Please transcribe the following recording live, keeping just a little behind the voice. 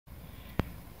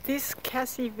This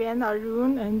Cassie Van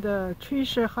Aroon and the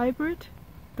Tricia hybrid,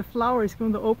 the flower is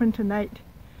going to open tonight.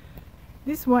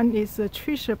 This one is a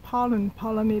Tricia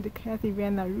pollinated Cassie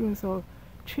Van Aroon. So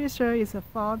Tricia is the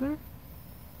father,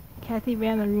 Cassie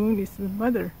Van Aroon is the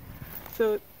mother.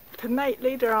 So tonight,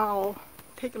 later on, I'll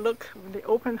take a look when they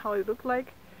open how it looks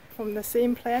like. From the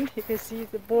same plant, you can see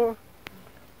the more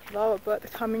flower bud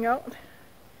coming out.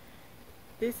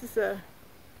 This is a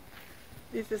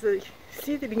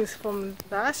seedlings from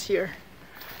last year.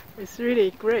 It's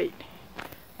really great.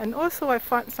 And also I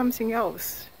found something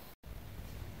else.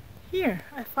 Here,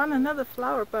 I found another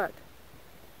flower bud.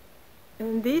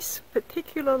 And this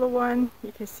particular one,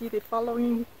 you can see the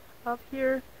following up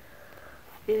here,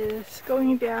 is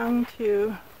going down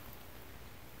to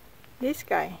this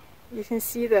guy. You can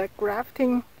see the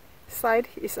grafting side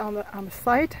is on the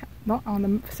side, not on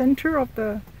the center of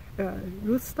the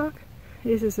rootstock.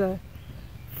 This is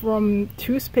from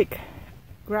toothpick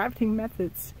grafting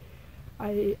methods.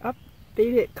 I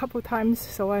updated it a couple times,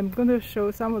 so I'm going to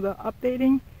show some of the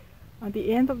updating at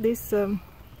the end of this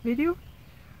video.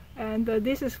 And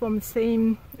this is from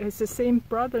it's the same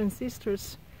brother and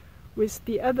sisters with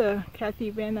the other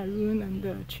Cassie Van Aroon and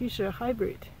the Tricia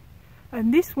hybrid.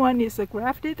 And this one is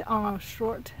grafted on a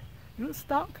short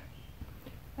rootstock.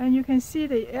 And you can see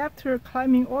that after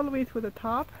climbing all the way to the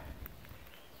top,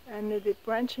 and they're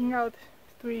branching out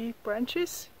 3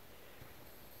 branches,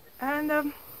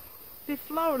 and they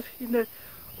flowered in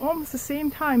almost the same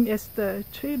time as the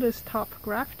trailer's top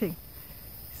grafting.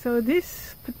 So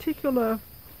this particular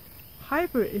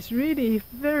hybrid is really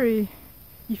very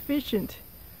efficient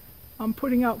on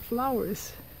putting out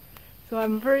flowers. So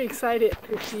I'm very excited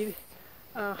to see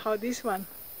how this one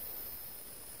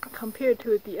compared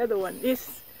to the other one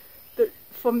is.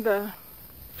 From the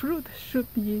fruit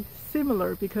should be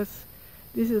similar because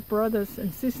this is brothers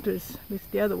and sisters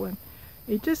with the other one.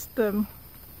 It just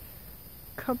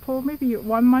couple, maybe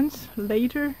 1 month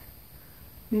later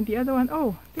than the other one.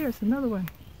 Oh, there's another one.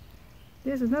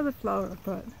 There's another flower,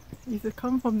 but it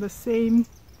come from the same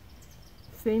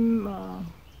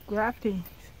grafting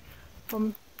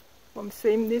from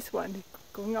same this one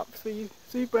going up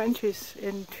 3 branches,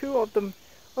 and 2 of them.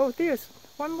 Oh, there's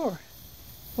one more.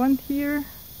 One here,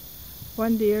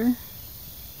 one there,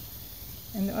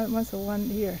 and also one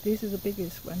here. This is the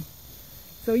biggest one.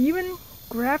 So even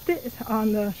grafted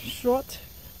on the short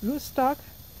rootstock,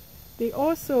 they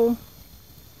also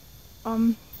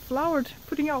flowered,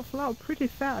 putting out flower pretty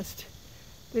fast.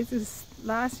 This is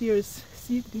last year's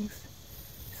seedlings.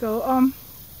 So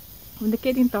when it's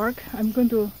getting dark, I'm going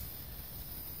to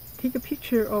take a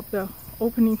picture of the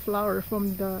opening flower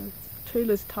from the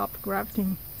trailer's top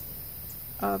grafting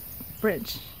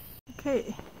branch.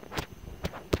 Okay,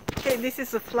 this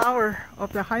is the flower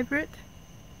of the hybrid.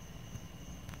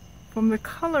 From the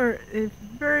color, it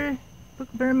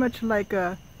looks very much like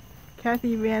a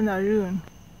Cassie Van Aroon,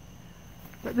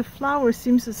 but the flower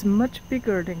seems it's much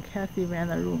bigger than Cassie Van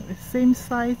Aroon. It's the same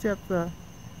size as the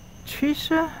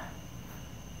Tricia,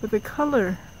 but the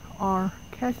color are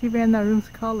Cassie Van Aroon's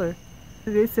color.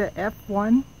 It is a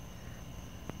F1.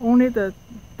 Only the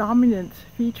dominant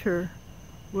feature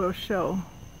will show.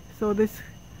 So this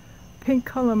pink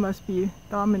color must be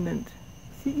dominant.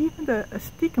 See, even the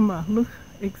stigma looks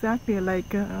exactly like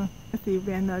Cassie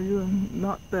Van Aroon,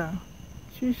 not the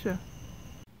Tricia.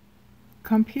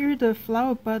 Compare the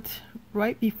flower buds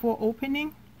right before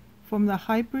opening from the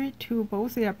hybrid to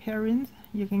both their parents.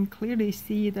 You can clearly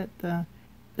see that the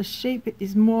shape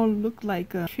is more look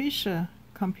like a Tricia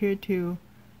compared to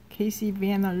Cassie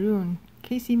Van Aroon.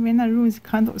 Cassie Van Aroon is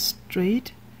kind of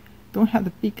straight, don't have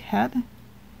the big head.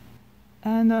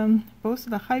 And both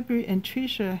the hybrid and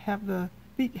Tricia have the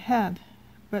big head,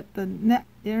 but the neck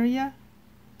area,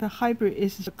 the hybrid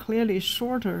is clearly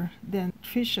shorter than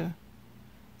Tricia.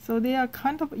 So they are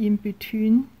kind of in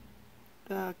between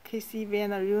the Cassie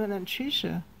Van Aroon and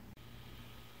Tricia.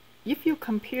 If you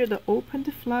compare the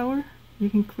opened flower, you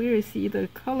can clearly see the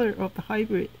color of the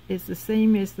hybrid is the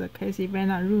same as the Cassie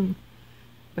Van Aroon,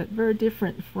 but very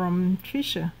different from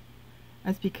Tricia.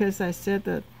 That's because I said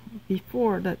that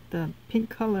before that the pink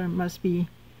color must be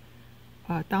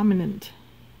dominant.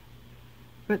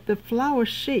 But the flower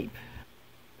shape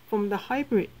from the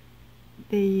hybrid,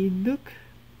 they look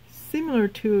similar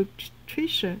to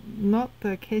Tricia, not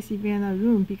the Cassie Van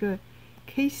Aroon, because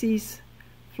Cassie's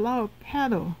flower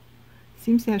petal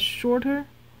seems to have shorter,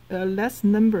 less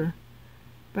number,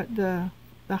 but the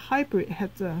hybrid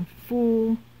has a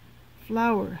full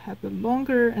flower, have the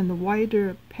longer and the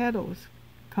wider petals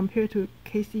compared to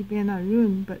Cassie Van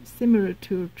Aroon, but similar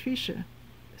to Tricia.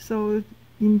 So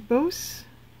in both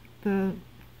the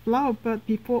flower bud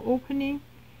before opening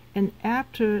and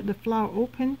after the flower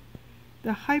open,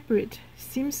 the hybrid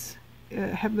seems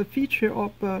have the feature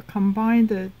of combine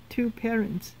the two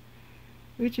parents,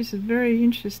 which is very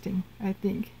interesting, I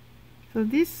think. So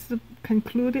this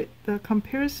concluded the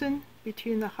comparison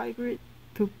between the hybrid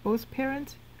to both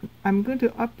parents. I'm going to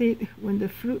update when the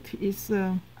fruit is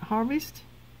harvested,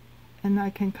 and I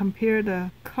can compare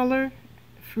the color,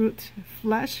 fruit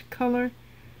flesh color,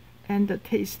 and the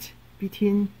taste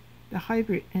between the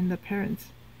hybrid and the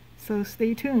parents. So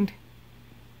stay tuned.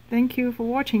 Thank you for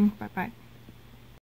watching. Bye bye.